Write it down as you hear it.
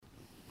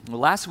Well,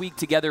 last week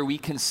together we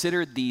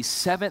considered the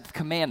seventh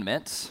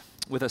commandment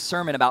with a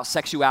sermon about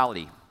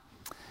sexuality.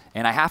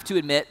 And I have to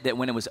admit that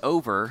when it was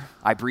over,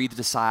 I breathed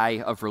a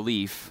sigh of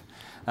relief.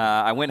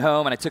 I went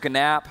home and I took a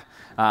nap.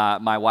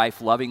 My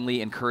wife lovingly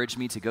encouraged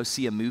me to go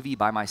see a movie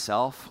by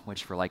myself,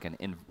 which for like an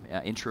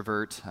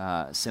introvert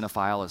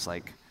cinephile is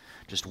like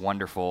just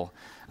wonderful.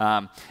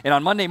 And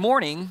on Monday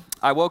morning,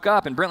 I woke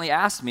up and Brentley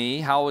asked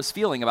me how I was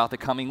feeling about the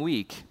coming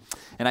week.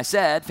 And I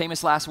said,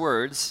 famous last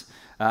words,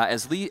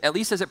 at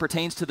least as it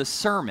pertains to the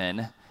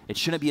sermon, it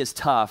shouldn't be as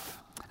tough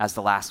as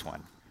the last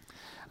one.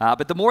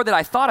 But the more that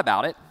I thought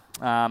about it,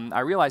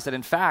 I realized that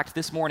in fact,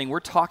 this morning we're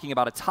talking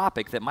about a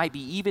topic that might be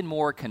even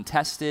more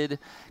contested,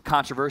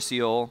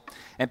 controversial,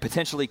 and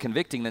potentially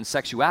convicting than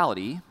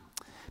sexuality,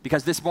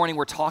 because this morning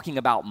we're talking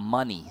about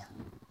money.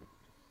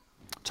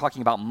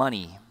 Talking about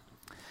money.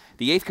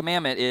 The eighth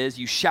commandment is,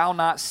 you shall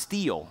not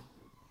steal.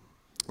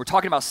 We're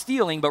talking about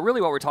stealing, but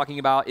really what we're talking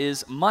about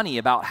is money,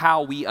 about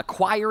how we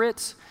acquire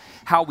it,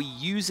 how we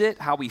use it,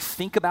 how we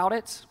think about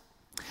it.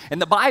 And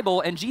the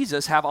Bible and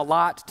Jesus have a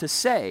lot to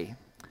say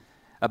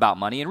about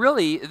money. And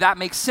really, that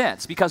makes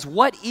sense, because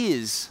what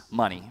is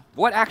money?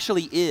 What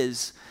actually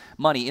is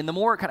money? In the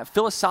more kind of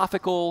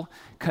philosophical,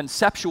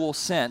 conceptual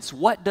sense,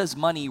 what does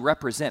money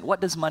represent? What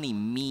does money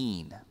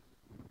mean?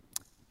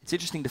 It's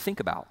interesting to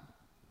think about.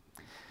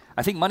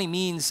 I think money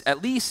means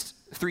at least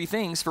three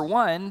things. For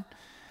one,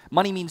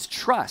 money means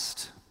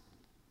trust.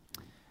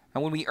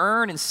 And when we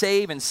earn and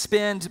save and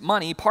spend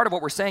money, part of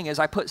what we're saying is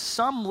I put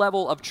some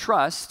level of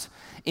trust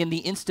in the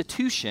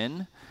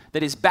institution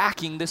that is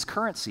backing this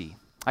currency.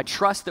 I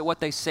trust that what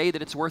they say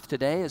that it's worth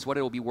today is what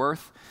it will be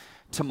worth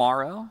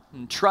tomorrow.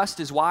 And trust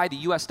is why the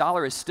US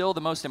dollar is still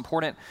the most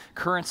important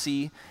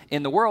currency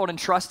in the world, and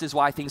trust is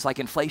why things like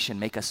inflation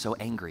make us so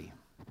angry.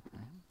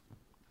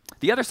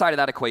 The other side of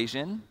that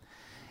equation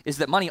is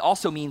that money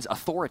also means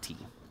authority.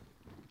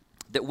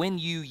 That when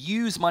you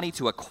use money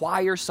to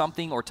acquire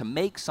something or to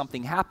make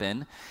something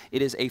happen,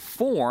 it is a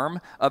form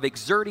of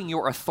exerting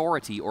your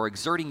authority or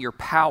exerting your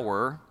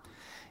power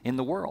in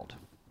the world.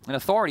 And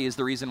authority is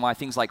the reason why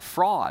things like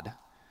fraud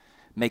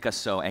make us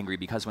so angry,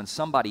 because when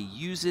somebody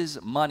uses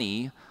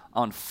money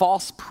on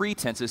false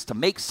pretenses to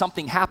make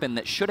something happen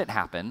that shouldn't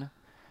happen,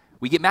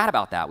 we get mad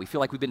about that. We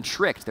feel like we've been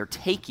tricked. They're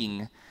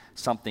taking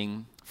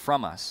something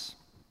from us.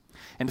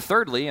 And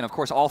thirdly, and of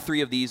course all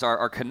three of these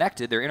are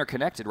connected, they're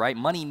interconnected, right?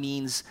 Money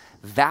means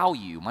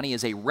value. Money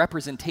is a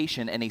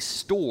representation and a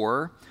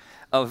store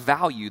of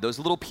value. Those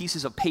little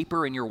pieces of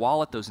paper in your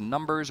wallet, those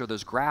numbers or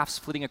those graphs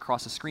flitting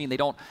across the screen, they're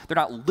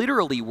not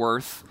literally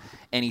worth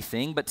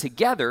anything, but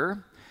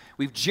together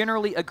we've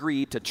generally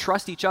agreed to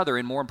trust each other,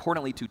 and more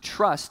importantly, to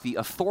trust the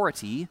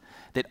authority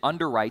that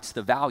underwrites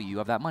the value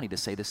of that money, to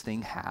say this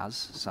thing has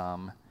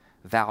some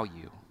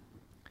value.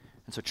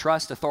 And so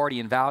trust, authority,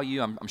 and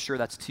value, I'm sure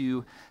that's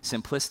too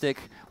simplistic.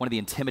 One of the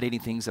intimidating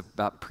things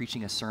about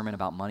preaching a sermon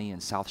about money in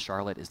South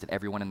Charlotte is that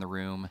everyone in the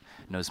room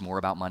knows more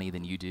about money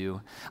than you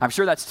do. I'm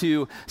sure that's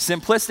too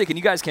simplistic, and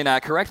you guys can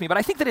correct me, but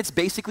I think that it's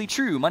basically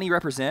true. Money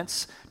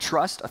represents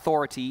trust,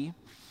 authority,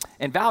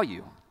 and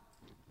value.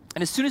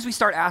 And as soon as we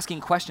start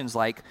asking questions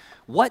like,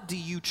 what do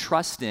you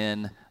trust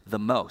in the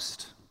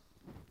most?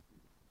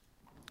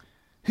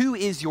 Who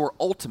is your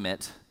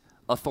ultimate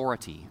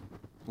authority?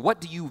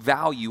 What do you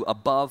value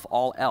above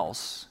all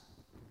else?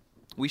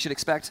 We should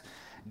expect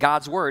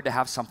God's word to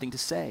have something to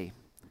say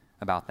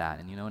about that.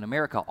 And in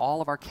America,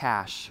 all of our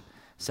cash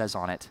says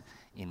on it,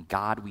 in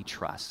God we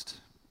trust.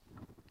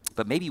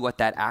 But maybe what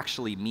that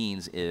actually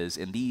means is,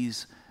 in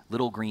these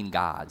little green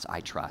gods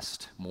I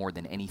trust more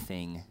than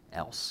anything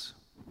else.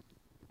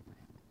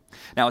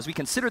 Now, as we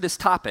consider this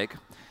topic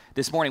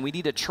this morning, we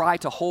need to try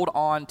to hold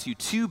on to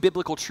two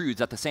biblical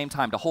truths at the same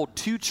time, to hold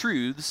two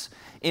truths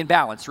in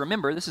balance.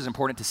 Remember, this is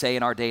important to say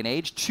in our day and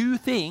age, two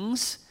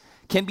things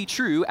can be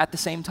true at the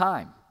same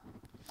time.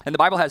 And the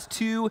Bible has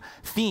two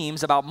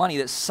themes about money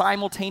that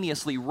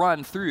simultaneously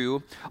run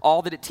through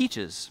all that it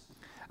teaches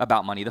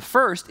about money. The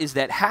first is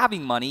that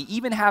having money,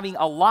 even having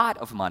a lot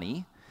of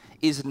money,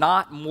 is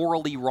not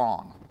morally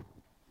wrong.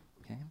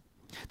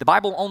 The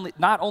Bible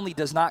not only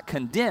does not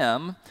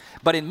condemn,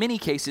 but in many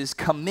cases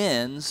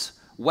commends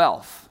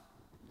wealth.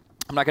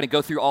 I'm not going to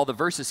go through all the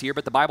verses here,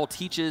 but the Bible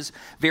teaches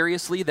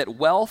variously that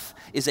wealth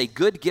is a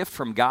good gift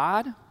from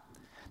God,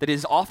 that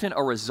is often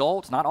a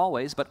result, not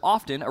always, but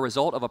often a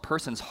result of a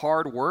person's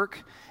hard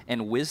work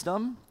and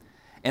wisdom,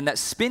 and that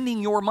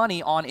spending your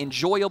money on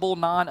enjoyable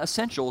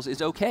non-essentials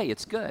is okay,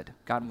 it's good.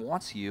 God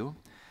wants you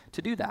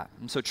to do that.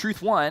 And so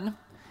truth one,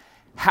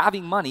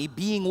 having money,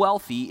 being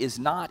wealthy, is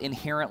not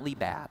inherently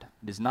bad.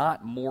 It is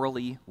not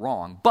morally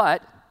wrong.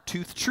 But,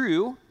 truth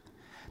true,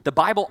 the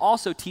Bible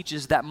also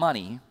teaches that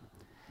money,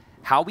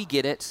 how we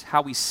get it,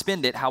 how we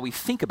spend it, how we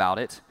think about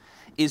it,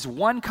 is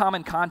one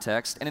common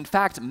context, and in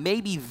fact,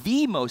 maybe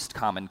the most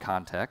common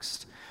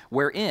context,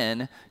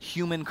 wherein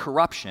human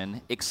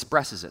corruption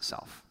expresses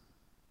itself.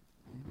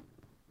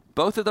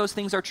 Both of those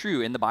things are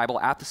true in the Bible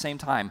at the same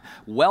time.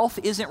 Wealth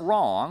isn't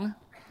wrong,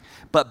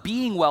 But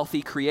being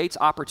wealthy creates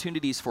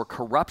opportunities for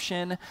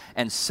corruption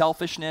and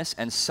selfishness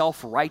and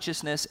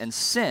self-righteousness and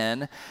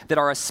sin that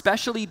are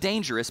especially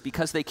dangerous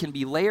because they can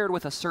be layered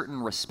with a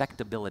certain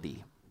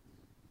respectability.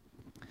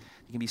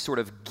 They can be sort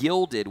of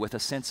gilded with a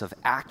sense of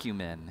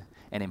acumen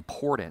and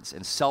importance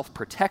and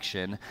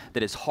self-protection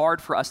that is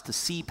hard for us to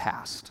see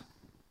past.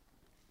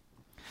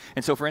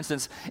 And so, for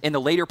instance, in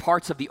the later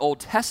parts of the Old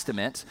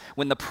Testament,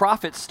 when the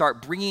prophets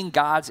start bringing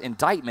God's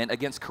indictment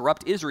against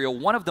corrupt Israel,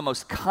 one of the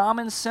most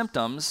common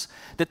symptoms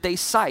that they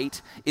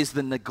cite is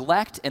the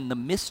neglect and the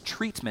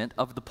mistreatment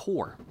of the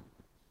poor.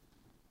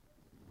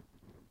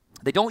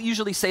 They don't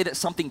usually say that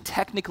something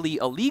technically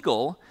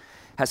illegal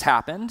has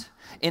happened.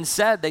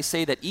 Instead, they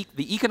say that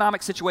the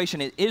economic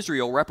situation in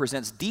Israel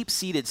represents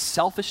deep-seated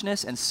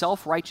selfishness and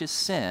self-righteous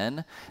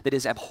sin that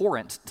is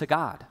abhorrent to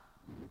God.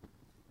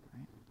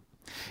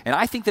 And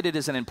I think that it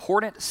is an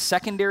important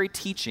secondary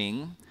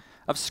teaching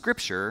of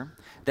Scripture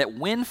that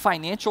when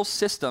financial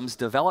systems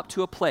develop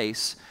to a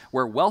place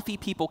where wealthy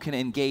people can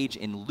engage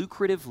in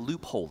lucrative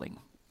loopholing,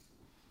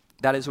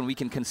 that is when we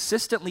can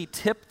consistently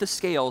tip the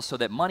scales so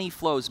that money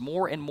flows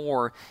more and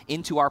more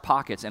into our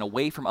pockets and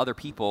away from other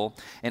people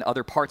and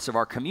other parts of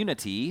our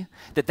community,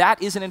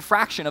 that is an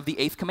infraction of the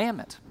eighth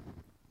commandment.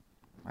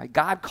 Right?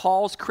 God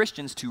calls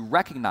Christians to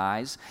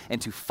recognize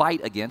and to fight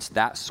against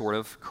that sort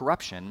of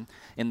corruption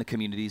in the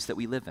communities that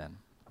we live in.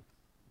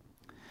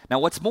 Now,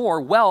 what's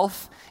more,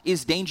 wealth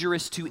is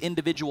dangerous to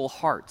individual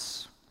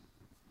hearts.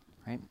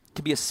 Right? It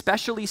can be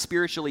especially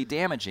spiritually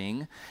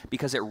damaging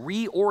because it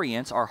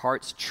reorients our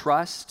heart's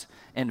trust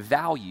and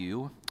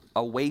value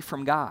away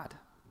from God.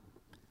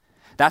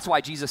 That's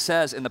why Jesus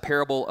says in the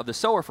parable of the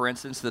sower, for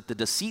instance, that the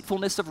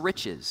deceitfulness of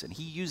riches, and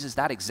he uses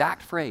that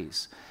exact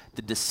phrase,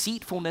 the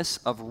deceitfulness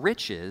of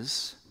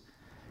riches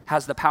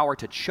has the power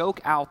to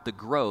choke out the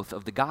growth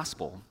of the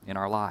gospel in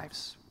our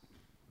lives.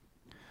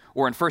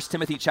 Or in 1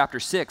 Timothy chapter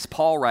 6,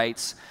 Paul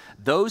writes,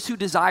 "Those who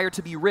desire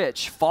to be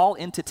rich fall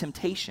into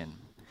temptation,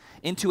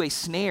 into a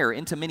snare,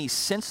 into many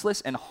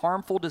senseless and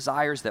harmful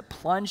desires that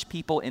plunge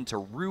people into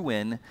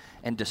ruin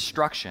and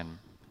destruction.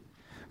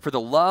 For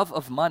the love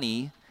of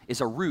money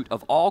is a root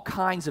of all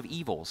kinds of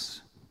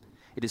evils.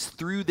 It is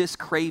through this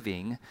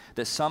craving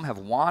that some have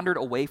wandered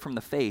away from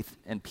the faith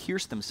and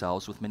pierced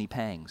themselves with many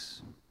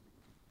pangs."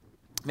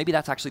 Maybe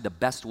that's actually the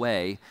best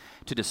way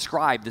to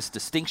describe this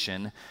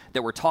distinction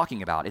that we're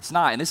talking about. It's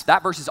not, and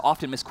that verse is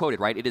often misquoted,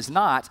 right? It is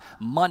not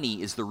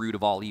money is the root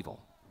of all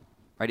evil,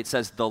 right? It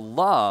says the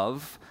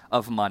love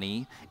of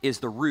money is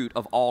the root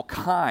of all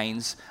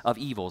kinds of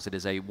evils. It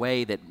is a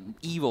way that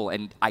evil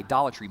and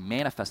idolatry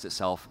manifests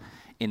itself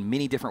in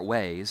many different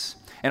ways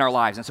in our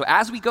lives. And so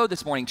as we go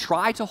this morning,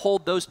 try to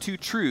hold those two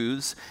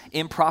truths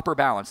in proper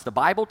balance. The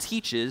Bible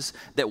teaches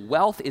that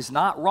wealth is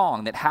not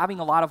wrong, that having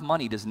a lot of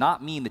money does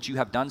not mean that you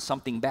have done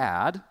something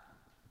bad,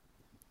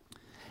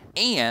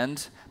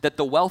 and that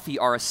the wealthy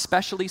are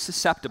especially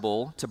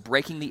susceptible to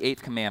breaking the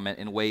eighth commandment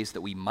in ways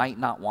that we might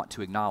not want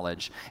to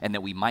acknowledge and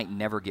that we might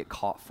never get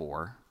caught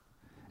for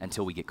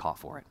until we get caught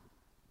for it.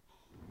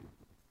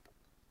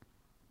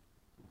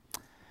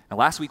 Now,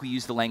 last week we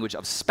used the language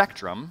of a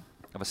spectrum,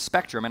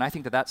 and I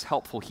think that that's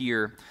helpful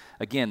here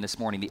again this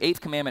morning. The eighth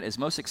commandment is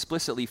most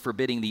explicitly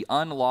forbidding the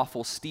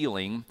unlawful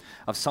stealing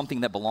of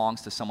something that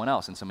belongs to someone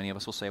else. And so many of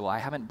us will say, well, I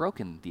haven't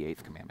broken the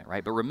eighth commandment,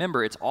 right? But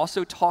remember, it's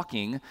also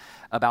talking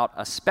about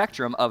a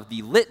spectrum of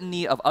the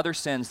litany of other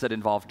sins that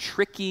involve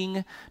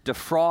tricking,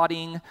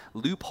 defrauding,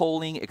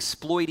 loopholing,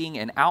 exploiting,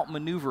 and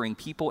outmaneuvering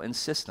people and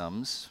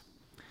systems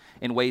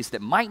in ways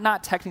that might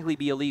not technically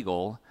be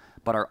illegal,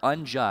 but are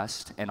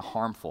unjust and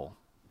harmful,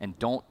 and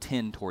don't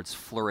tend towards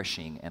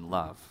flourishing and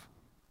love.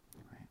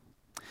 Right?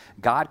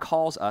 God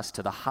calls us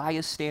to the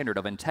highest standard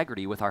of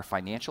integrity with our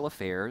financial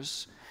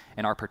affairs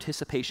and our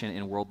participation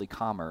in worldly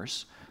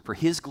commerce for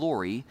his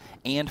glory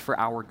and for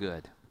our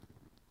good.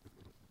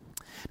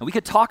 Now, we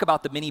could talk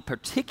about the many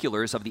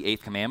particulars of the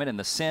eighth commandment and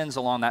the sins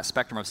along that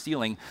spectrum of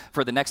stealing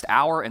for the next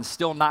hour and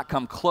still not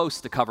come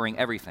close to covering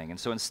everything. And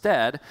so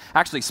instead,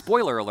 actually,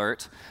 spoiler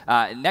alert,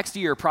 next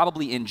year,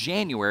 probably in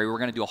January, we're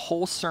going to do a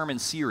whole sermon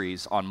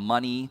series on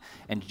money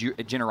and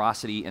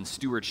generosity and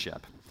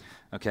stewardship.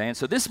 Okay, and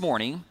so this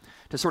morning,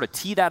 to sort of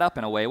tee that up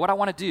in a way, what I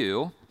want to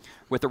do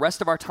with the rest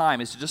of our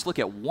time is to just look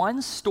at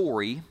one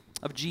story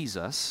of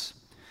Jesus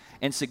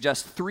and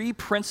suggest three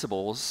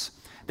principles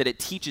that it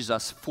teaches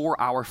us for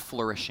our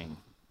flourishing.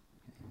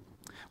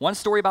 One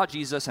story about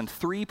Jesus and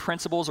three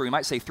principles, or we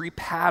might say three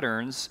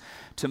patterns,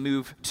 to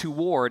move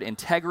toward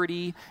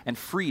integrity and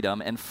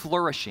freedom and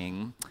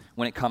flourishing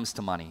when it comes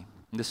to money.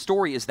 And the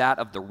story is that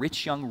of the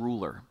rich young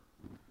ruler.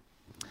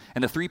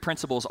 And the three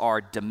principles are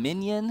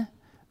dominion,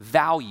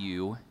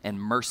 value, and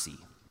mercy.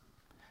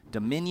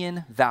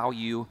 Dominion,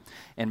 value,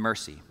 and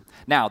mercy.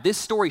 Now, this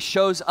story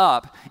shows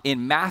up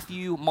in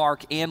Matthew,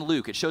 Mark, and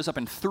Luke. It shows up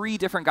in three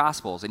different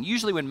Gospels. And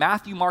usually when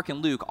Matthew, Mark,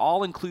 and Luke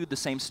all include the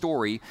same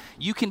story,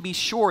 you can be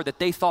sure that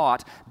they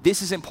thought,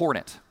 this is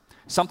important.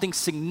 Something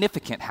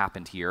significant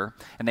happened here,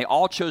 and they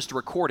all chose to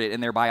record it in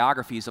their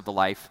biographies of the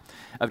life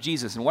of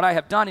Jesus. And what I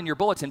have done in your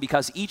bulletin,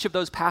 because each of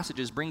those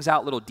passages brings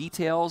out little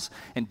details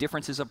and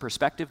differences of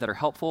perspective that are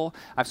helpful,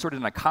 I've sorted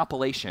in a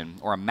compilation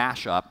or a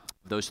mashup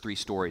of those three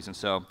stories. And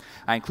so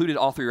I included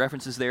all three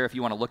references there if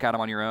you want to look at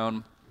them on your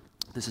own.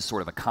 This is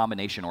sort of a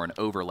combination or an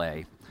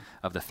overlay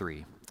of the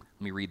three.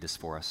 Let me read this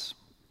for us.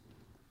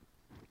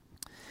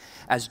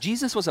 As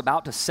Jesus was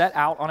about to set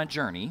out on a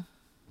journey,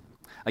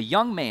 a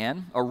young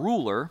man, a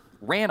ruler,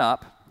 ran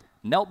up,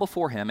 knelt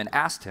before him, and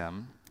asked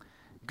him,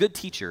 "Good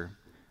teacher,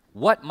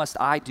 what must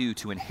I do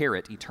to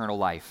inherit eternal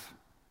life?"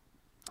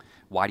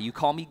 "Why do you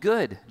call me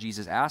good?"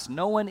 Jesus asked.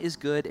 "No one is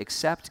good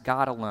except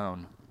God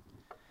alone.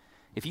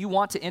 If you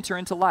want to enter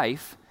into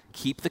life,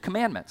 keep the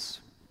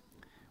commandments."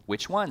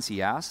 "Which ones?"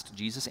 he asked.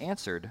 Jesus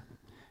answered,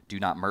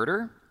 "Do not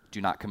murder, do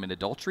not commit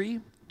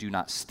adultery, do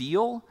not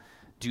steal,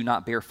 do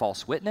not bear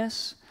false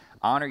witness,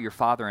 honor your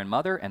father and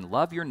mother, and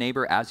love your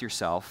neighbor as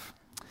yourself."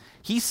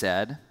 He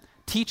said,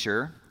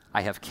 "Teacher,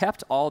 I have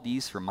kept all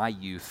these from my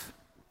youth."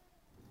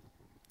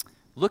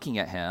 Looking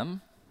at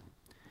him,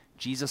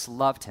 Jesus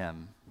loved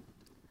him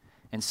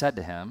and said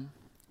to him,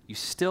 "You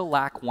still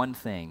lack one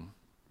thing.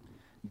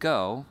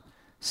 Go,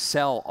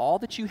 sell all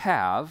that you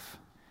have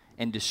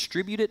and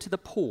distribute it to the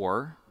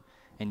poor,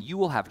 and you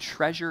will have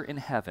treasure in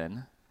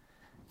heaven.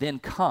 Then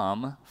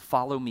come,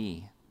 follow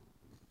me."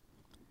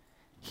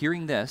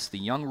 Hearing this, the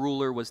young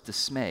ruler was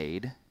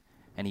dismayed,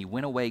 and he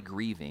went away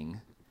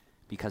grieving,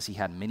 because he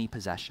had many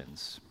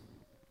possessions.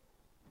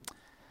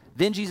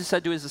 Then Jesus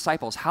said to his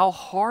disciples, "How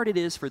hard it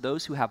is for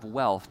those who have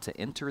wealth to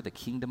enter the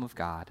kingdom of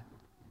God.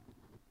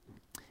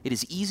 It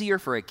is easier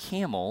for a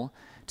camel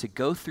to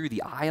go through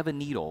the eye of a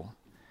needle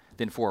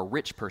than for a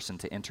rich person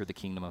to enter the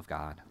kingdom of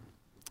God."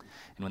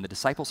 And when the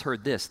disciples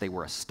heard this, they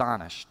were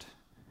astonished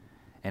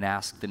and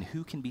asked, "Then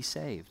who can be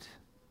saved?"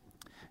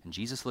 And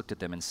Jesus looked at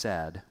them and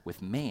said,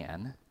 "With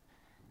man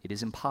it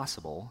is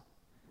impossible,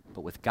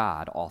 but with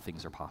God all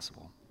things are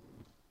possible."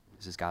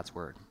 This is God's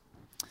word.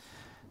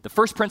 The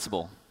first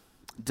principle,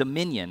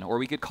 dominion, or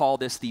we could call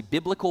this the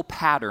biblical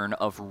pattern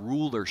of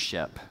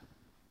rulership.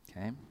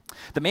 Okay?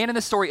 The man in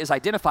this story is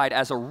identified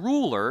as a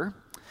ruler,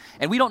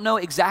 and we don't know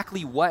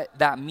exactly what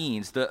that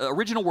means. The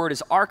original word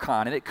is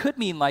archon, and it could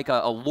mean like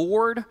a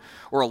lord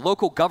or a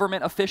local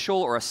government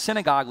official or a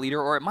synagogue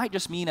leader, or it might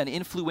just mean an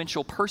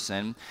influential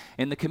person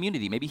in the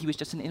community. Maybe he was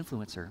just an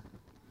influencer.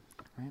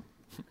 Right?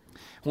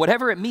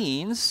 Whatever it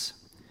means,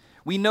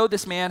 we know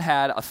this man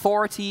had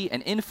authority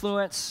and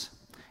influence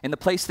in the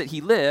place that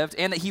he lived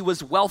and that he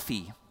was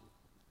wealthy.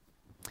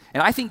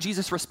 And I think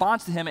Jesus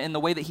responds to him in the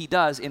way that he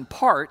does, in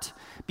part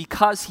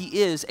because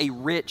he is a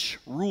rich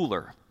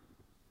ruler.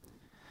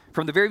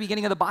 From the very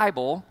beginning of the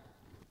Bible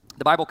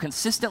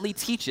consistently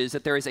teaches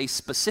that there is a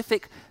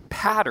specific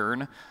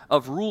pattern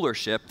of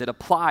rulership that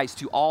applies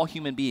to all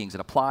human beings. It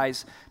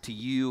applies to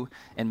you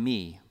and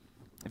me.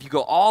 If you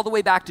go all the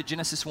way back to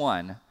Genesis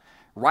 1,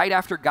 right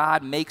after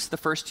God makes the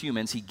first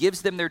humans, he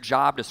gives them their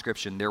job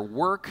description, their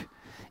work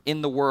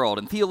in the world.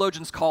 And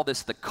theologians call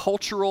this the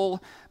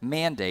cultural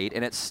mandate,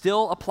 and it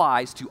still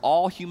applies to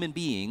all human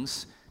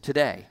beings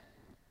today.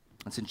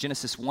 It's in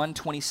Genesis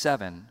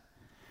 1:27,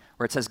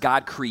 where it says,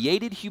 "God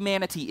created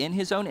humanity in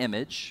his own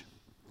image.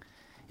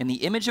 In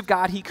the image of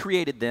God he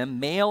created them,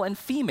 male and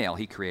female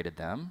he created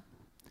them.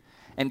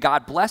 And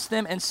God blessed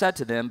them and said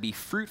to them, 'Be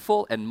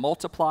fruitful and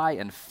multiply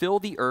and fill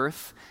the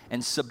earth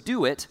and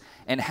subdue it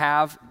and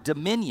have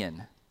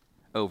dominion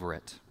over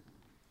it,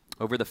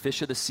 over the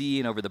fish of the sea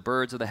and over the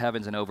birds of the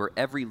heavens and over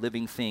every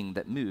living thing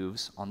that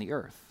moves on the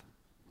earth.'"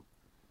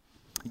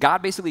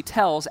 God basically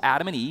tells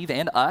Adam and Eve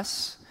and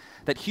us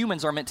that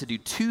humans are meant to do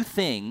two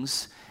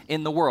things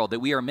in the world, that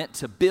we are meant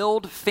to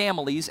build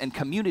families and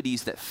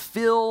communities that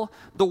fill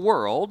the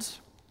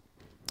world,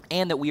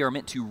 and that we are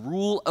meant to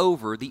rule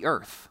over the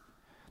earth.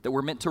 That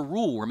we're meant to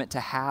rule, we're meant to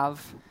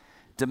have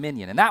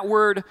dominion. And that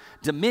word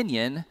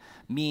dominion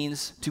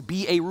means to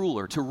be a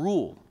ruler, to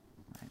rule.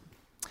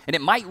 And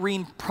it might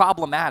ring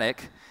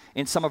problematic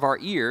in some of our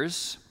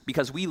ears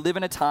because we live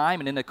in a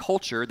time and in a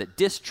culture that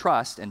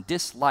distrusts and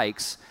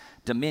dislikes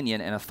dominion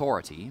and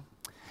authority.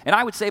 And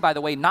I would say, by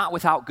the way, not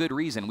without good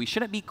reason. We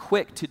shouldn't be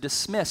quick to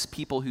dismiss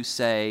people who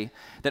say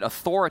that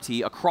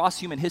authority across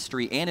human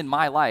history and in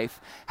my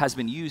life has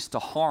been used to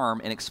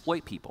harm and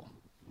exploit people.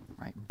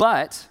 Right?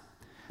 But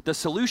the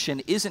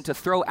solution isn't to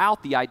throw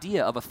out the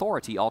idea of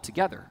authority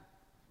altogether.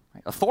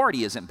 Right?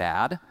 Authority isn't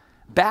bad.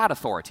 Bad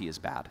authority is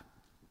bad.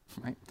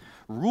 Right?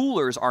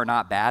 Rulers are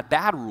not bad.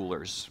 Bad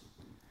rulers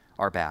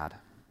are bad.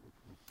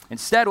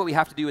 Instead, what we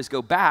have to do is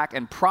go back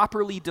and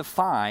properly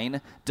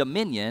define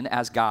dominion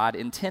as God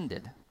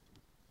intended.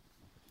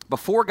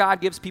 Before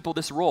God gives people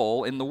this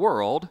role in the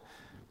world,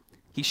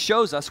 he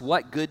shows us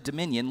what good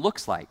dominion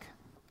looks like.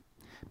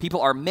 People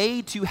are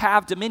made to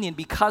have dominion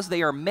because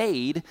they are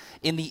made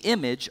in the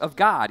image of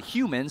God.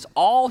 Humans,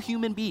 all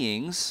human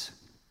beings,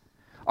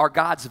 are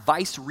God's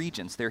vice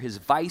regents. They're his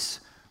vice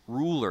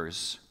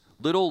rulers,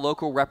 little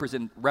local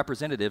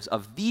representatives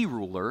of the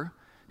ruler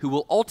who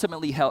will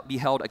ultimately be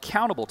held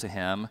accountable to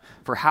him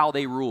for how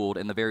they ruled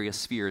in the various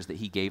spheres that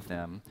he gave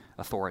them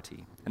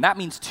authority. And that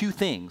means two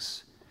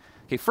things.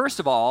 Okay, first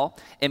of all,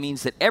 it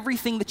means that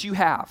everything that you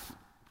have,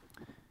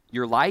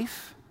 your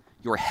life,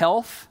 your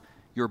health,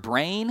 your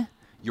brain,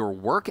 your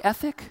work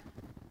ethic,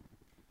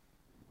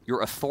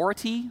 your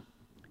authority,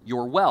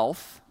 your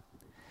wealth,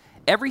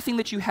 everything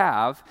that you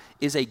have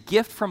is a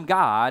gift from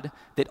God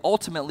that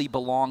ultimately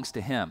belongs to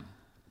him.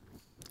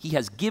 He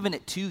has given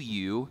it to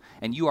you,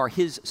 and you are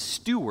his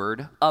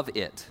steward of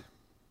it.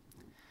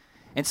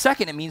 And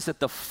second, it means that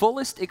the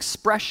fullest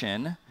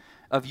expression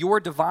of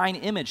your divine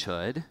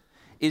imagehood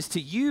is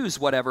to use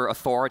whatever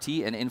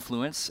authority and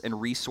influence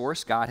and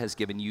resource God has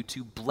given you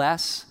to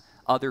bless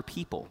other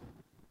people.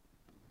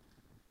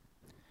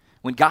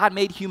 When God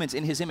made humans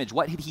in his image,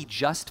 what had he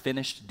just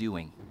finished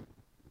doing?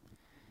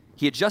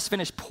 He had just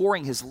finished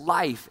pouring his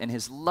life and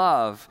his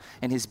love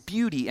and his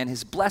beauty and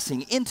his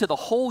blessing into the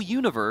whole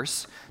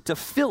universe to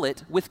fill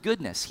it with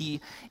goodness.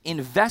 He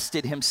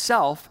invested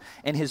himself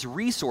and his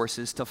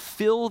resources to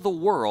fill the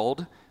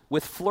world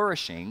with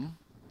flourishing.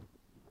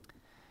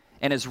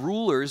 And as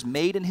rulers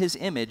made in his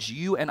image,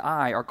 you and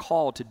I are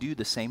called to do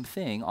the same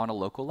thing on a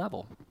local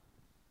level.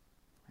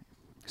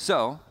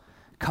 So,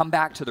 come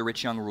back to the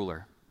rich young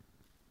ruler.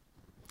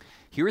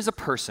 Here is a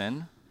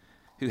person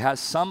who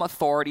has some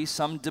authority,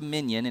 some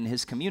dominion in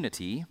his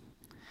community,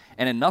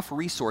 and enough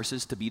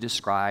resources to be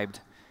described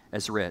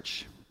as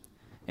rich.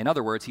 In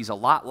other words, he's a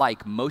lot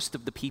like most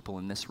of the people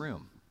in this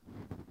room.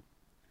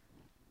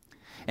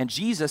 And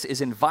Jesus is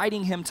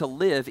inviting him to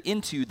live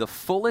into the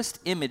fullest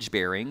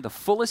image-bearing, the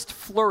fullest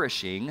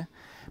flourishing,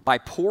 by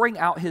pouring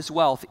out his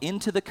wealth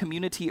into the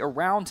community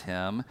around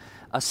him,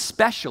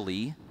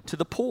 especially to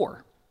the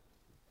poor.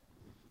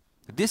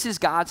 This is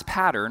God's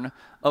pattern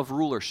of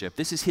rulership.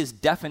 This is his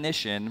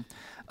definition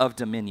of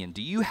dominion.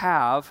 Do you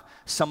have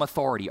some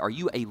authority? Are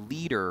you a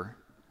leader,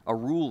 a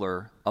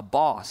ruler, a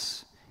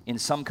boss in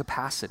some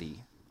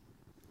capacity?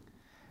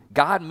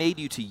 God made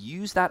you to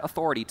use that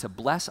authority to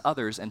bless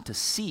others and to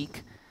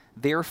seek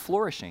their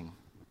flourishing.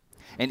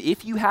 And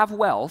if you have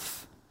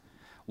wealth,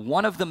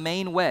 one of the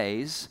main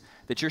ways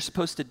that you're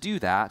supposed to do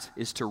that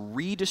is to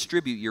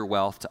redistribute your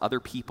wealth to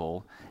other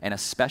people, and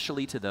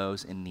especially to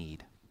those in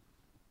need.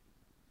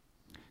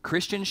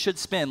 Christians should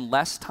spend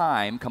less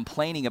time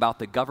complaining about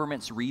the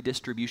government's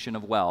redistribution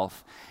of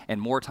wealth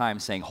and more time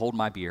saying, hold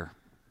my beer.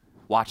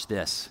 Watch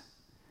this.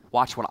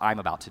 Watch what I'm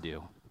about to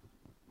do.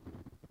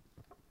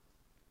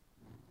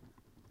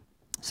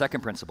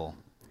 Second principle,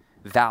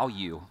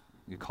 value.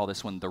 We call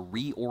this one the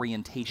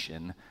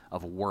reorientation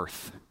of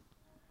worth.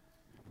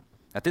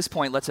 At this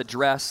point, let's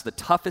address the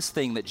toughest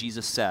thing that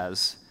Jesus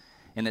says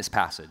in this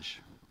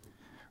passage.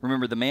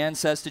 Remember, the man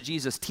says to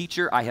Jesus,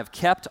 "Teacher, I have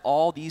kept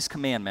all these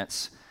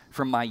commandments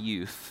from my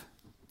youth."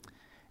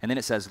 And then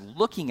it says,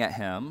 looking at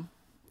him,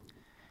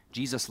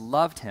 Jesus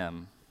loved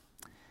him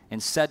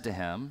and said to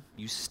him,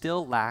 "You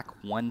still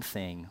lack one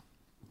thing.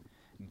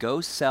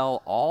 Go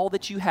sell all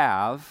that you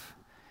have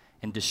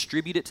and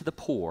distribute it to the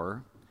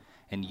poor,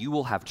 and you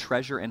will have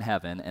treasure in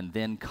heaven, and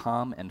then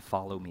come and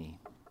follow me."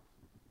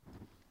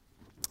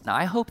 Now,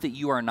 I hope that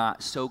you are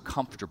not so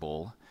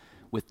comfortable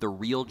with the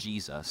real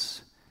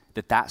Jesus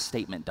that that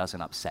statement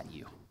doesn't upset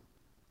you.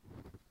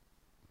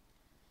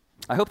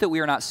 I hope that we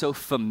are not so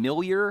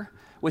familiar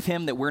with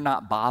him that we're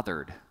not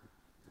bothered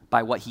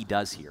by what he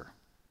does here,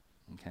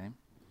 okay?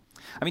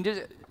 I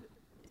mean,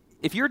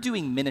 if you're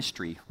doing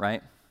ministry,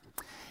 right,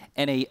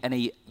 and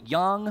a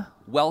young,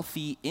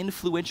 wealthy,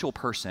 influential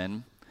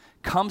person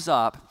comes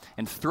up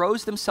and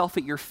throws themselves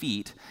at your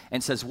feet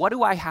and says, "What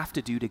do I have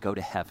to do to go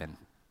to heaven?"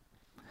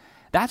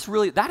 That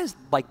is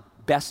like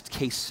best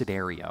case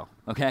scenario,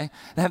 okay?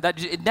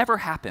 It never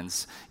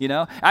happens, you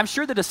know? I'm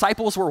sure the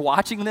disciples were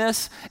watching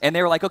this and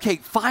they were like, okay,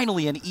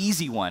 finally an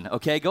easy one,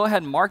 okay? Go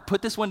ahead and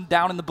put this one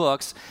down in the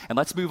books and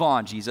let's move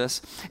on,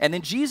 Jesus. And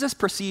then Jesus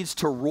proceeds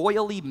to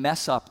royally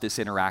mess up this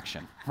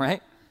interaction,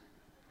 right?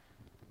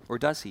 Or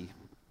does he?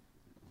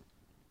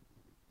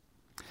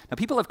 Now,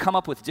 people have come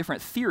up with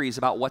different theories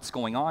about what's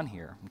going on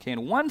here, okay?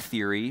 And one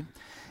theory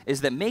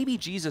is that maybe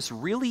Jesus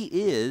really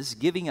is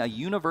giving a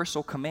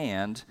universal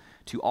command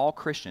to all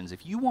Christians.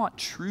 If you want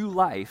true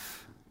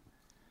life,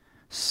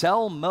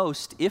 sell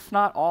most, if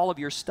not all, of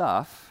your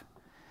stuff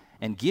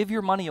and give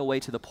your money away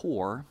to the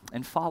poor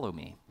and follow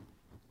me.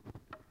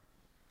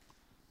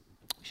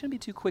 We shouldn't be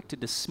too quick to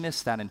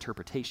dismiss that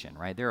interpretation,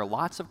 right? There are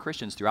lots of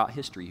Christians throughout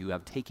history who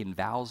have taken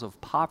vows of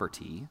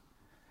poverty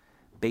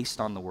based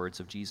on the words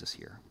of Jesus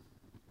here.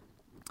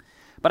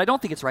 But I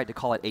don't think it's right to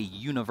call it a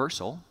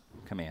universal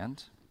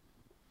command.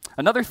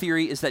 Another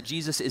theory is that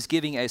Jesus is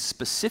giving a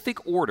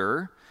specific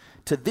order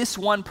to this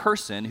one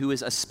person who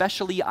is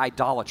especially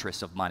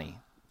idolatrous of money,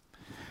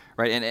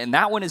 right? And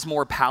that one is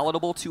more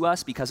palatable to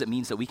us because it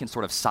means that we can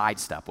sort of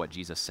sidestep what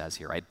Jesus says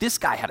here, right? This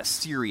guy had a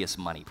serious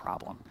money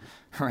problem,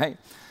 right?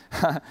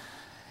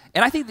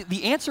 And I think that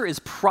the answer is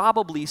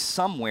probably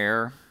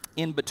somewhere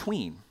in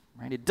between,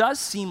 right? It does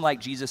seem like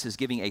Jesus is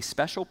giving a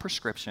special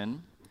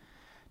prescription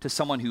to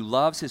someone who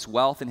loves his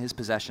wealth and his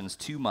possessions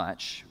too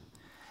much.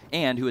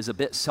 and who is a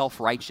bit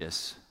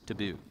self-righteous to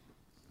boot?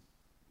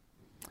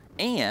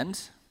 And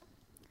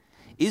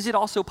is it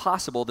also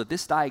possible that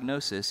this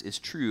diagnosis is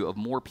true of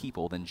more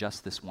people than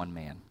just this one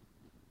man?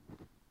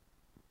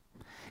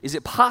 Is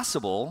it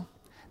possible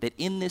that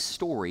in this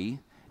story,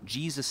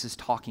 Jesus is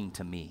talking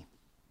to me?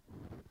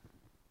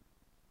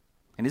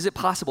 And is it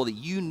possible that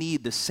you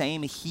need the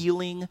same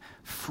healing,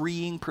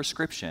 freeing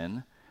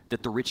prescription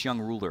that the rich young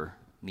ruler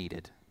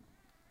needed?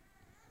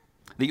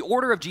 The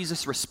order of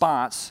Jesus'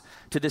 response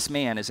to this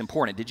man is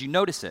important. Did you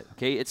notice it?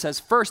 Okay, it says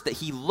first that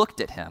he looked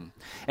at him.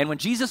 And when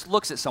Jesus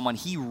looks at someone,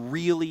 he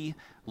really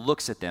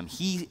looks at them.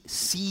 He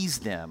sees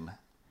them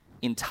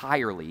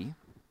entirely.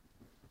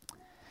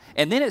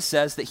 And then it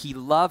says that he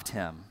loved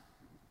him.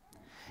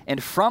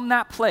 And from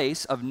that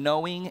place of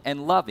knowing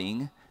and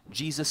loving,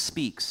 Jesus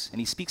speaks,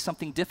 and he speaks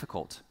something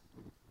difficult.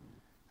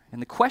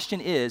 And the question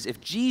is, if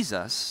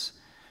Jesus,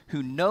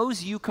 who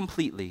knows you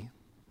completely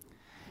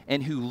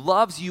and who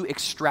loves you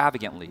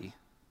extravagantly,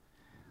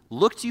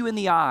 looked you in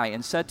the eye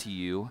and said to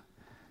you,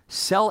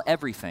 "Sell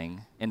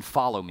everything and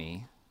follow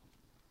me,"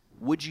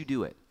 would you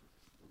do it?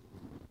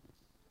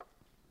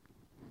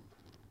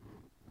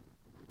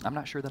 I'm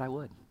not sure that I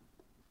would.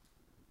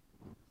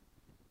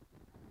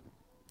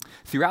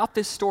 Throughout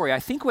this story, I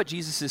think what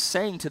Jesus is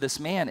saying to this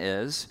man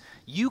is,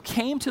 you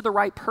came to the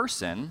right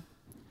person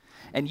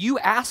and you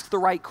asked the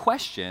right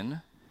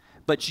question,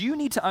 but you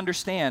need to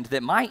understand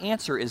that my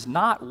answer is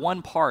not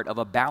one part of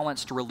a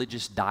balanced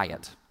religious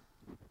diet,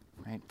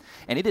 right?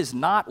 And it is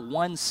not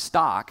one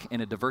stock in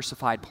a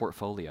diversified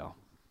portfolio.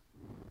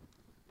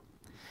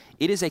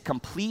 It is a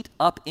complete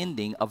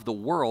upending of the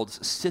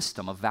world's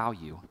system of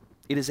value.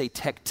 It is a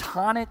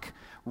tectonic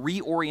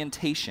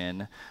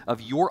reorientation of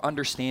your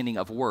understanding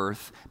of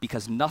worth,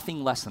 because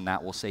nothing less than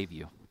that will save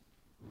you.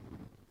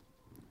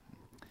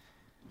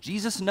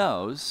 Jesus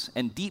knows,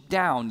 and deep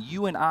down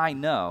you and I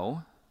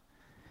know,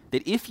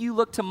 that if you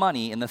look to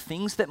money and the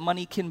things that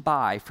money can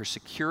buy for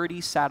security,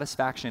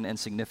 satisfaction, and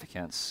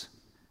significance,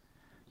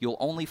 you'll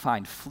only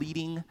find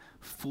fleeting,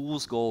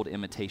 fool's gold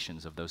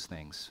imitations of those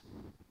things.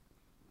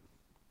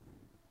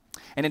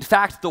 And in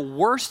fact, the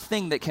worst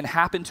thing that can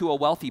happen to a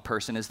wealthy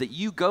person is that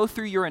you go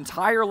through your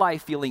entire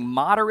life feeling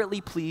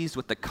moderately pleased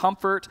with the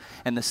comfort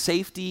and the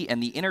safety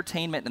and the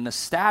entertainment and the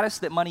status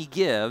that money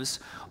gives,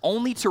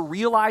 only to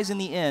realize in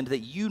the end that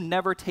you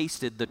never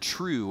tasted the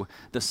true,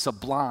 the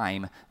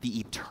sublime, the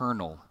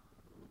eternal.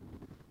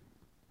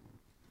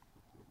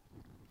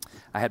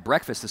 I had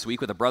breakfast this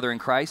week with a brother in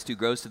Christ who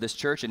goes to this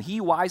church, and he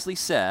wisely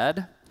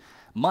said,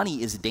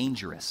 "Money is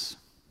dangerous.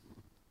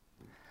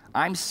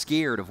 I'm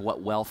scared of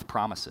what wealth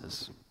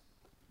promises."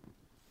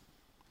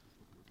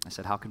 I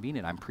said, "How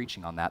convenient. I'm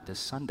preaching on that this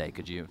Sunday.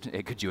 Could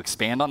you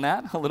expand on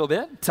that a little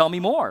bit? Tell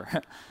me more.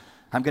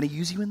 I'm going to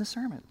use you in the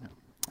sermon."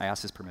 I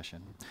asked his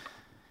permission.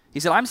 He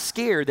said, "I'm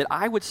scared that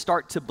I would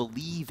start to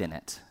believe in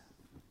it,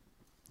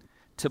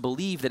 to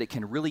believe that it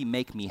can really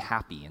make me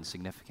happy and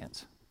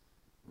significant."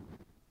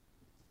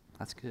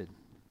 That's good.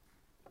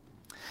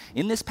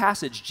 In this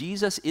passage,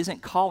 Jesus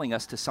isn't calling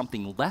us to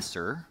something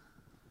lesser,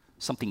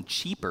 something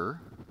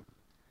cheaper.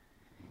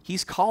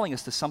 He's calling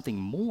us to something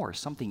more,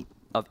 something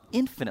of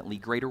infinitely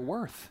greater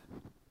worth.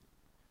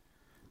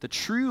 The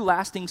true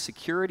lasting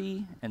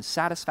security and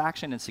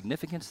satisfaction and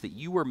significance that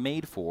you were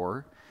made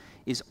for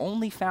is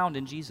only found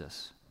in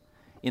Jesus,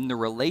 in the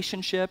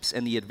relationships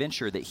and the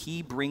adventure that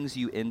he brings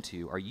you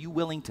into. Are you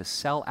willing to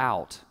sell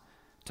out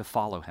to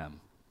follow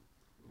him?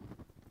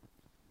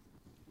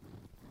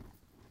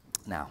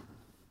 Now,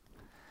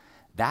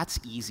 that's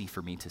easy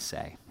for me to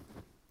say.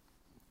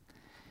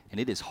 And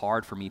it is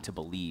hard for me to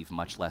believe,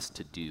 much less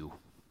to do.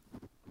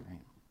 Right?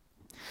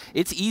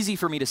 It's easy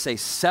for me to say,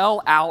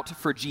 sell out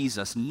for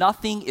Jesus.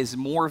 Nothing is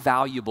more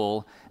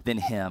valuable than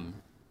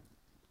him.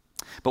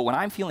 But when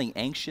I'm feeling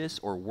anxious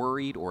or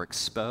worried or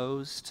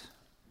exposed,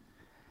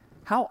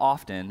 how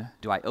often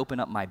do I open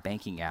up my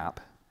banking app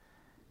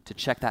to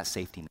check that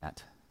safety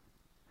net,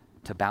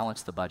 to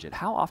balance the budget?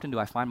 How often do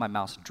I find my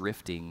mouse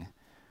drifting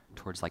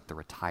towards like the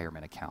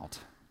retirement account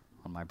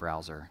on my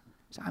browser?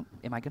 So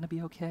am I going to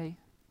be okay?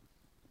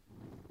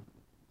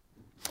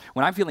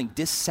 When I'm feeling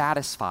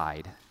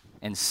dissatisfied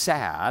and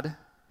sad,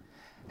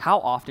 how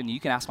often, you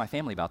can ask my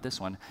family about this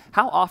one,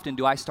 how often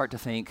do I start to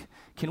think,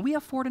 can we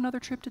afford another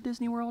trip to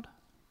Disney World?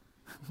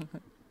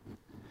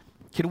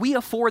 Can we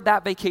afford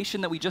that vacation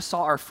that we just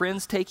saw our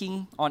friends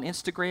taking on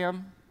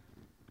Instagram?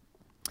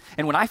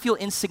 And when I feel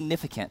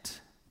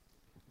insignificant,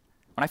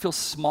 when I feel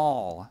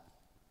small,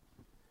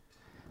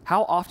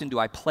 how often do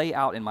I play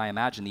out in my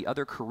imagination the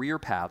other career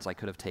paths I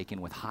could have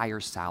taken with higher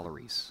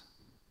salaries?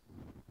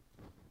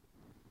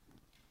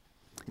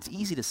 It's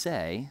easy to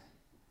say,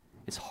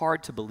 it's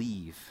hard to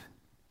believe,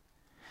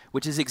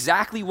 which is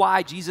exactly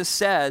why Jesus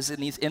says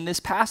in this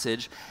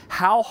passage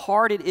how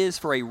hard it is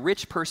for a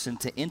rich person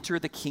to enter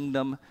the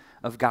kingdom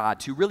of God,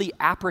 to really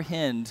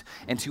apprehend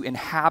and to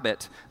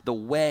inhabit the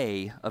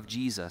way of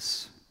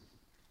Jesus.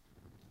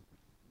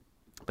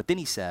 But then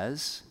he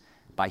says,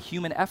 by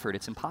human effort,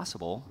 it's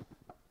impossible,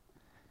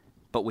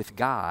 but with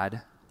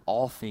God,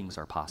 all things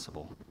are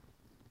possible.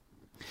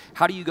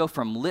 How do you go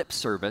from lip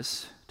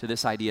service to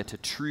this idea to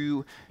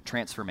true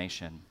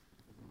transformation?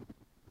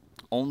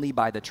 Only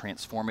by the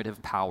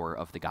transformative power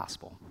of the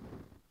gospel.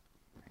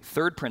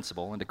 Third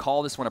principle, and to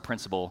call this one a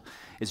principle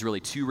is really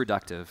too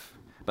reductive,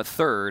 but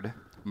third,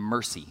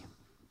 mercy,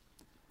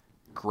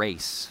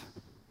 grace.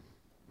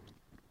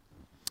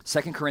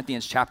 2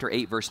 Corinthians chapter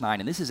 8, verse 9,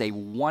 and this is a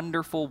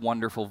wonderful,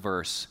 wonderful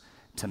verse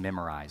to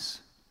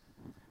memorize.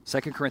 2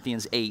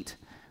 Corinthians 8,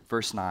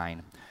 verse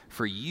 9,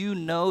 for you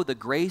know the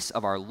grace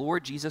of our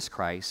Lord Jesus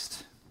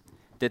Christ,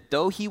 that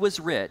though he was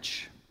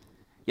rich,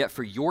 yet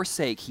for your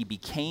sake he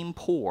became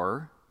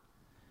poor,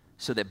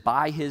 so that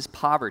by his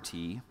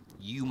poverty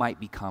you might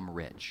become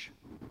rich.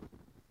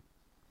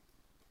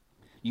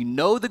 You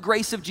know the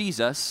grace of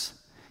Jesus.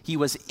 He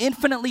was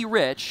infinitely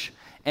rich,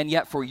 and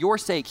yet for your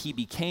sake he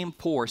became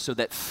poor, so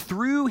that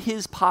through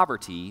his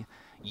poverty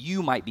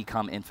you might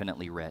become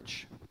infinitely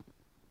rich.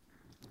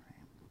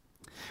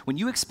 When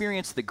you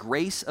experience the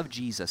grace of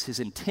Jesus, his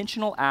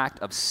intentional act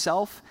of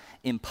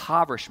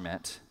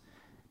self-impoverishment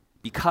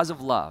because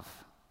of love,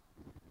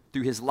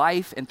 through his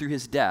life and through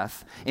his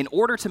death, in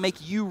order to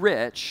make you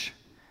rich,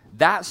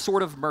 that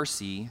sort of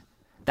mercy,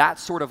 that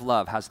sort of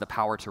love has the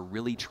power to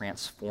really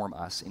transform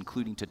us,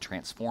 including to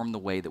transform the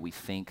way that we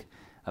think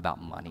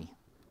about money.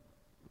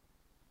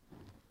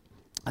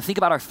 I think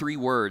about our three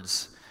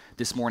words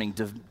this morning: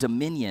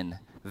 dominion,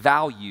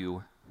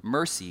 value,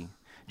 mercy.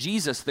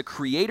 Jesus, the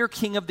creator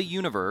king of the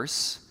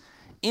universe,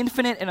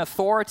 infinite in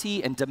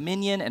authority and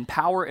dominion and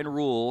power and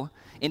rule,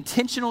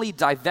 intentionally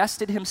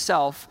divested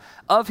himself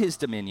of his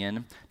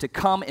dominion to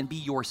come and be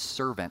your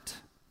servant,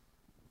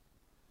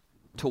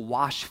 to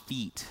wash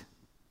feet,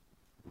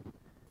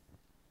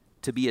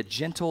 to be a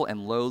gentle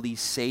and lowly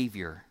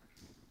savior.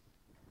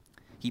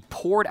 He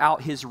poured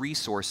out his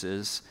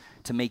resources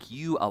to make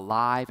you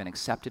alive and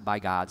accepted by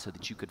God so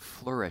that you could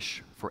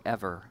flourish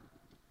forever.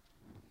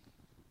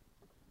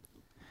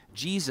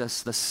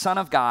 Jesus, the Son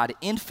of God,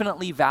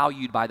 infinitely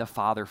valued by the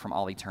Father from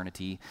all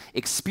eternity,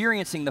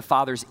 experiencing the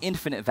Father's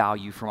infinite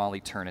value from all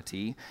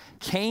eternity,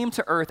 came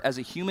to earth as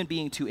a human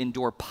being to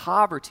endure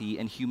poverty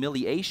and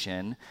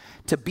humiliation,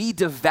 to be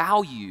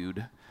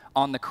devalued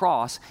on the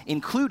cross,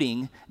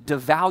 including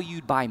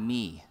devalued by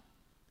me.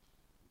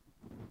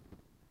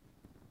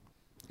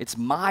 It's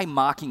my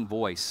mocking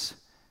voice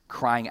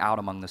crying out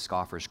among the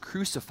scoffers,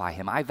 crucify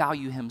him. I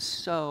value him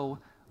so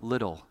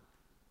little.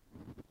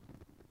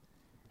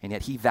 And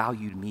yet he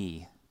valued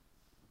me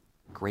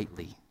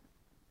greatly.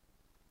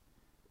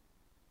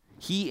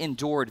 He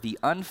endured the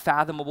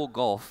unfathomable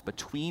gulf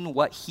between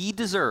what he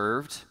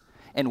deserved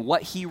and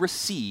what he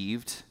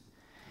received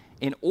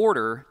in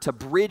order to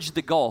bridge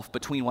the gulf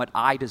between what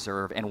I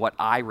deserve and what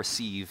I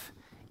receive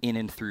in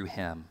and through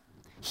him.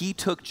 He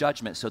took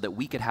judgment so that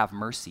we could have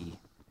mercy.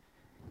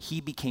 He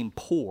became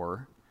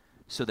poor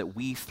so that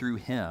we through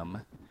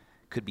him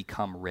could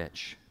become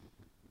rich.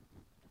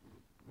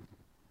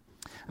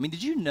 I mean,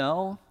 did you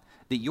know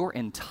that your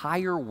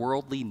entire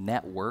worldly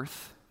net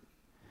worth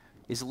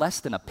is less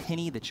than a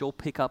penny that you'll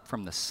pick up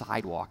from the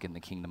sidewalk in the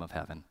kingdom of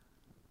heaven?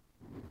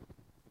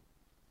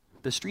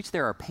 The streets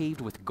there are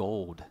paved with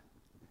gold.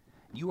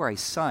 You are a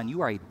son,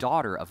 you are a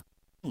daughter of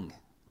a king.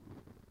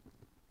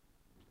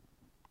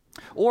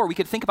 Or we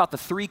could think about the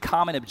three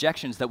common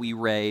objections that we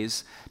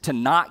raise to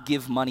not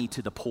give money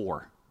to the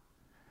poor.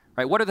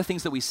 Right? What are the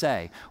things that we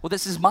say? Well,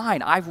 this is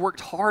mine. I've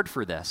worked hard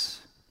for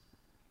this.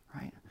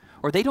 Right?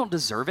 Or they don't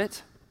deserve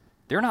it.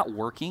 They're not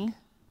working.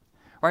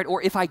 Right?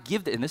 Or if I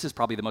give it, and this is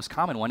probably the most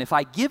common one, if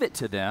I give it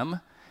to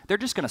them, they're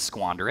just going to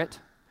squander it.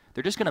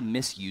 They're just going to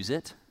misuse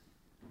it.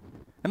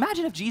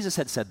 Imagine if Jesus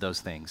had said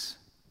those things.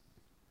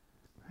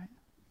 Right?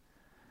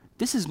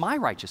 This is my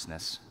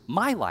righteousness,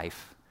 my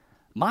life,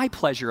 my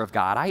pleasure of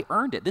God. I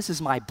earned it. This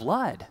is my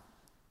blood.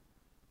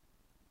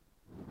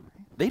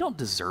 They don't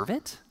deserve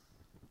it.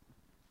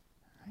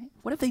 Right?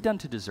 What have they done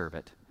to deserve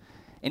it?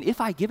 And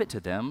if I give it to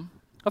them,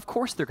 of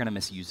course they're going to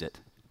misuse it.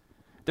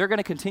 They're going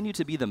to continue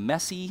to be the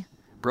messy,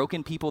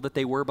 broken people that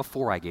they were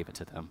before I gave it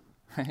to them.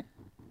 Right?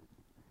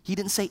 He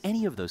didn't say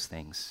any of those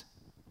things.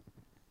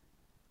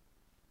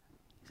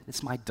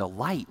 It's my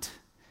delight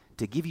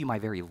to give you my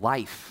very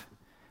life,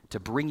 to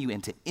bring you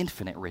into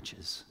infinite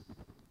riches.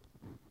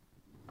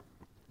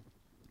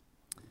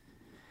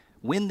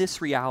 When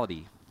this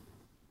reality,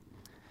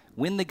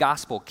 when the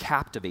gospel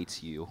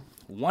captivates you,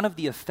 one of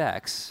the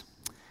effects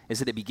is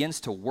that it begins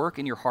to work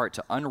in your heart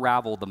to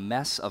unravel the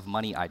mess of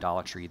money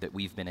idolatry that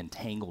we've been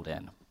entangled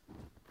in.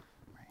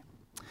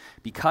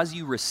 Because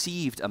you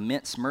received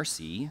immense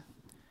mercy,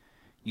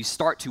 you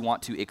start to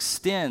want to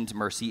extend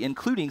mercy,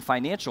 including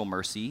financial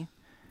mercy,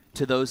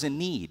 to those in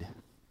need.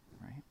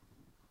 Right?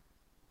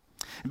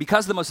 And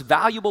because the most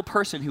valuable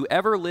person who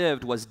ever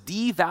lived was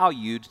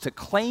devalued to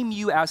claim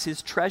you as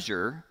his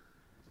treasure,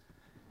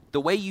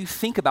 the way you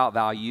think about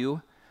value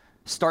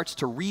starts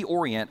to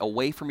reorient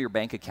away from your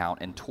bank account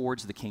and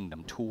towards the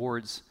kingdom,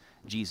 towards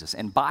Jesus.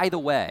 And by the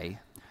way,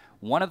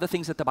 one of the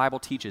things that the Bible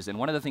teaches, and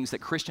one of the things that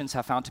Christians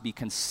have found to be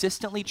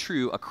consistently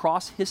true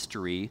across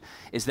history,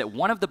 is that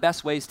one of the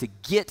best ways to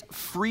get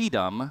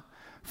freedom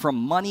from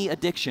money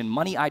addiction,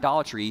 money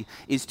idolatry,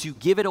 is to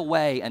give it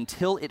away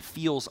until it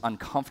feels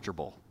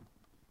uncomfortable.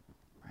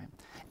 Right?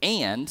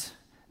 And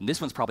this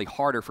one's probably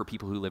harder for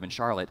people who live in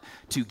Charlotte,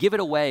 to give it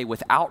away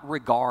without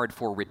regard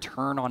for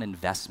return on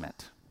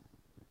investment.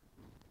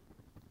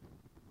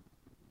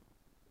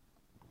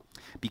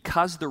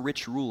 Because the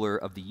rich ruler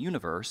of the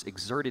universe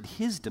exerted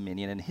his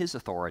dominion and his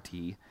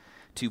authority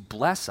to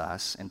bless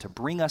us and to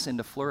bring us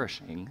into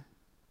flourishing,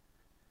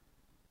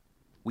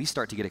 we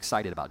start to get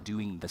excited about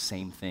doing the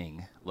same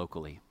thing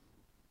locally.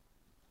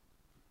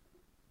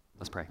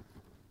 Let's pray.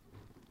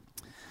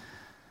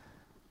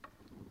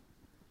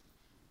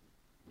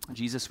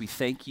 Jesus, we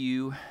thank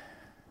you.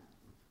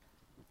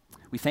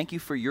 We thank you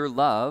for your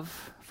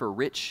love for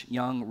rich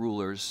young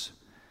rulers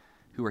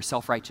who are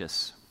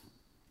self-righteous.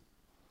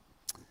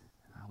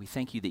 We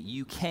thank you that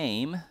you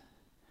came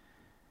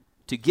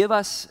to give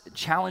us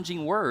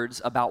challenging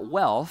words about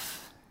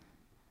wealth,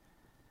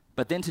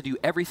 but then to do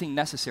everything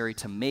necessary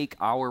to make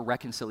our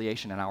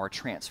reconciliation and our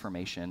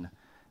transformation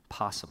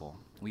possible.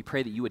 We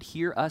pray that you would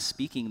hear us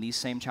speaking these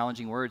same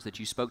challenging words that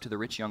you spoke to the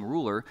rich young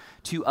ruler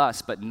to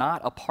us, but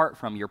not apart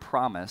from your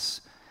promise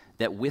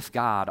that with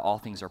God all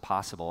things are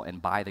possible,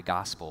 and by the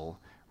gospel,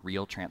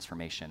 real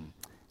transformation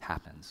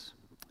happens.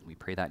 We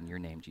pray that in your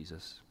name,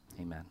 Jesus.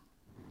 Amen.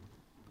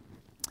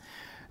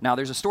 Now,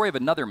 there's a story of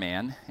another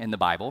man in the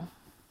Bible.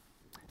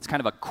 It's kind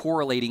of a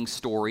correlating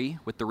story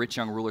with the rich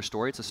young ruler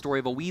story. It's a story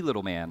of a wee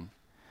little man.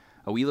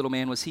 A wee little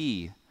man was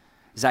he,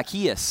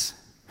 Zacchaeus,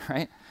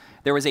 right?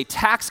 There was a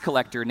tax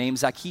collector named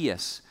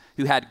Zacchaeus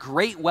who had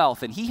great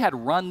wealth, and he had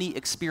run the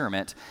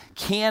experiment,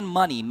 can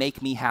money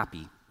make me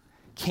happy?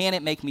 Can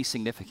it make me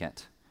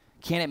significant?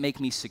 Can it make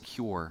me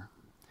secure?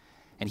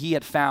 And he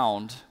had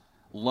found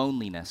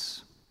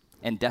loneliness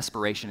and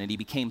desperation, and he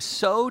became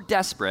so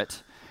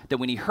desperate that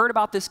when he heard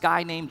about this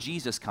guy named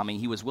Jesus coming,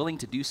 he was willing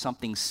to do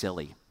something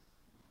silly.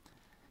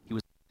 He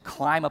was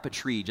climb up a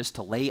tree just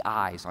to lay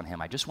eyes on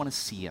him. I just want to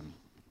see him.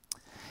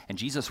 And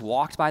Jesus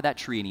walked by that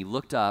tree and he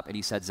looked up and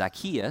he said,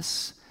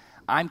 Zacchaeus,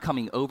 I'm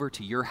coming over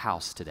to your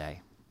house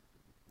today.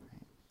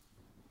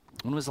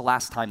 When was the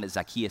last time that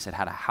Zacchaeus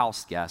had a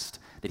house guest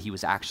that he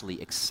was actually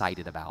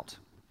excited about?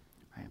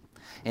 Right?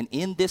 And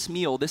in this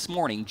meal this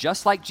morning,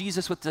 just like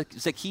Jesus with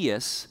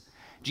Zacchaeus,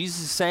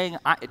 Jesus is saying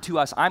to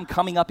us, I'm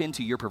coming up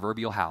into your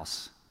proverbial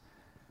house.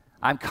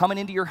 I'm coming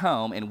into your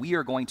home, and we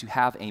are going to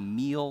have a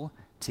meal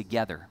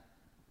together.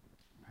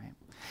 Right?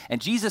 And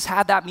Jesus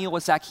had that meal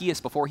with Zacchaeus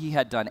before he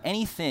had done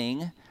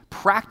anything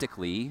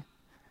practically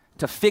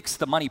to fix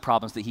the money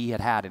problems that he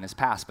had had in his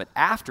past. But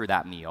after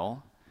that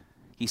meal,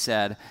 he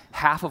said,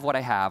 half of what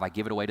I have, I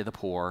give it away to the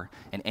poor,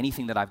 and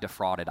anything that I've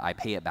defrauded, I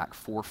pay it back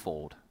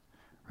fourfold.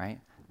 Right?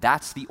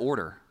 That's the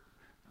order,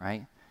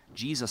 right?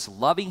 Jesus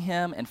loving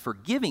him and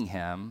forgiving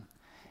him,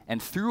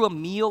 and through a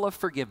meal of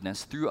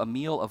forgiveness, through a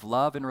meal of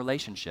love and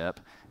relationship,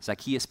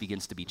 Zacchaeus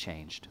begins to be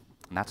changed.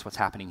 And that's what's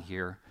happening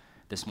here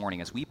this morning.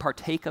 As we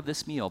partake of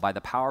this meal by the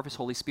power of his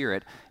Holy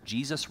Spirit,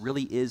 Jesus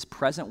really is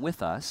present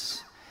with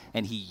us,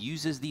 and he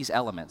uses these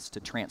elements to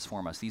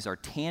transform us. These are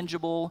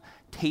tangible,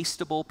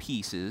 tasteable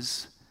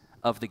pieces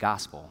of the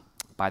gospel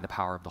by the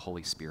power of the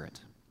Holy Spirit.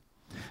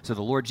 So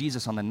the Lord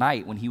Jesus, on the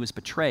night when he was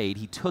betrayed,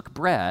 he took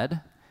bread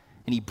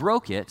and he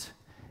broke it,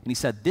 and he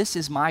said, this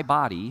is my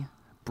body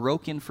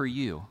broken for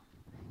you.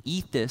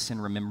 Eat this in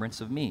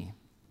remembrance of me.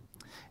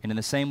 And in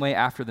the same way,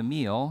 after the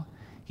meal,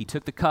 he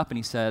took the cup and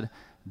he said,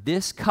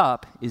 this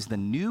cup is the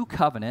new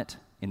covenant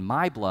in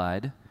my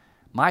blood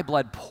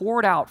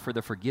poured out for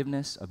the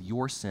forgiveness of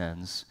your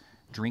sins.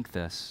 Drink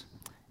this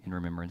in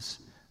remembrance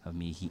of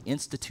me. He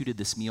instituted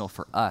this meal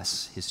for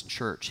us, his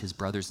church, his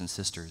brothers and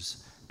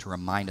sisters, to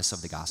remind us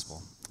of the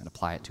gospel and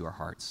apply it to our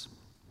hearts.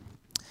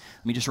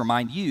 Let me just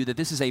remind you that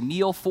this is a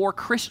meal for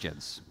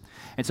Christians.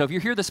 And so if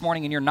you're here this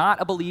morning and you're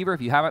not a believer,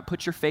 if you haven't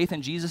put your faith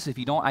in Jesus, if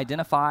you don't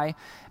identify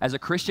as a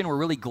Christian, we're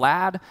really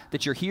glad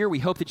that you're here. We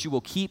hope that you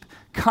will keep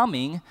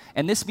coming.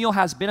 And this meal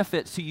has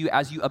benefits to you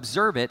as you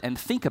observe it and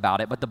think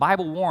about it. But the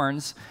Bible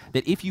warns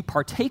that if you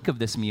partake of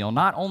this meal,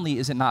 not only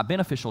is it not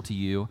beneficial to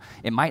you,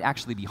 it might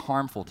actually be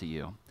harmful to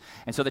you.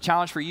 And so the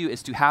challenge for you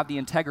is to have the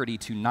integrity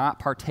to not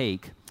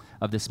partake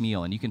of this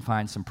meal. And you can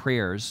find some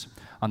prayers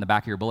on the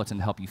back of your bulletin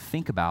to help you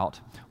think about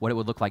what it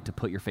would look like to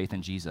put your faith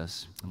in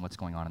Jesus and what's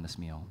going on in this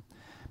meal.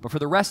 But for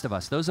the rest of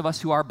us, those of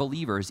us who are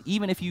believers,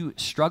 even if you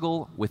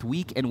struggle with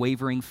weak and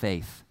wavering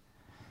faith,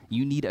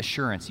 you need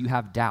assurance, you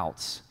have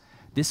doubts,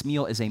 this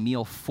meal is a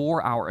meal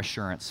for our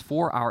assurance,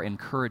 for our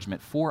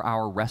encouragement, for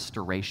our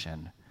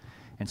restoration.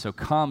 And so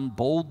come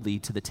boldly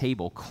to the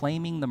table,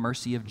 claiming the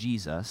mercy of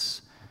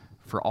Jesus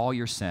for all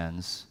your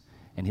sins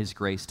and his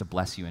grace to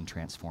bless you and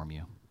transform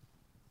you.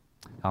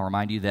 I'll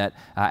remind you that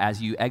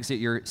as you exit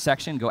your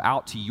section, go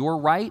out to your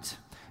right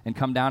and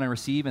come down and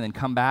receive, and then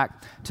come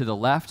back to the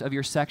left of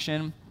your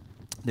section.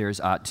 There's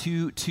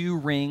two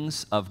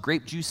rings of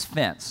grape juice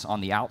fence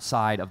on the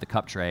outside of the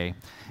cup tray,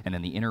 and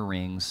then the inner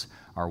rings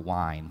are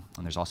wine.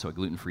 And there's also a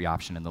gluten-free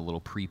option in the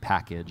little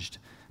pre-packaged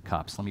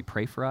cups. Let me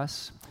pray for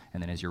us,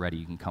 and then as you're ready,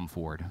 you can come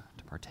forward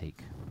to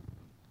partake.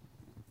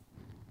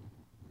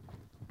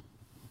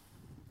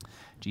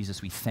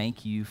 Jesus, we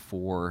thank you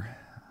for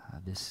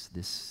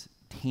this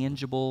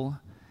tangible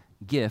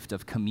gift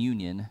of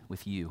communion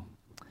with you.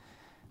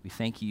 We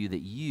thank you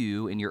that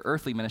you, in your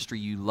earthly ministry,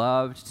 you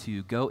loved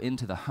to go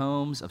into the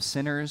homes of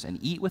sinners and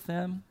eat with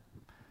them,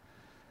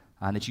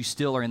 and that you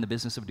still are in the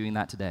business of doing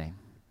that today.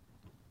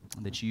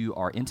 That you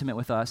are intimate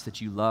with us, that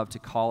you love to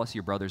call us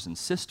your brothers and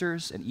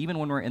sisters, and even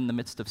when we're in the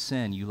midst of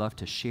sin, you love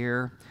to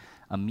share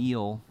a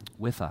meal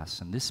with us.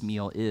 And this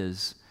meal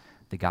is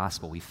the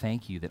gospel. We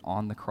thank you that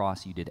on the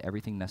cross you did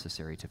everything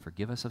necessary to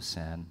forgive us of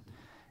sin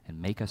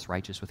and make us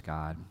righteous with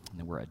God, and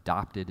that we're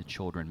adopted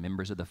children,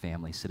 members of the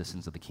family,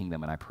 citizens of the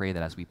kingdom. And I pray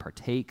that as we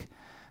partake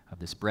of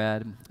this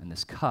bread and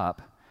this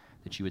cup,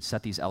 that you would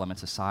set these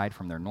elements aside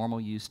from their normal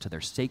use to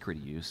their sacred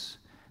use,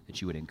 that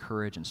you would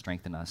encourage and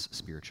strengthen us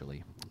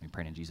spiritually. We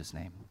pray in Jesus'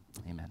 name.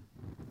 Amen.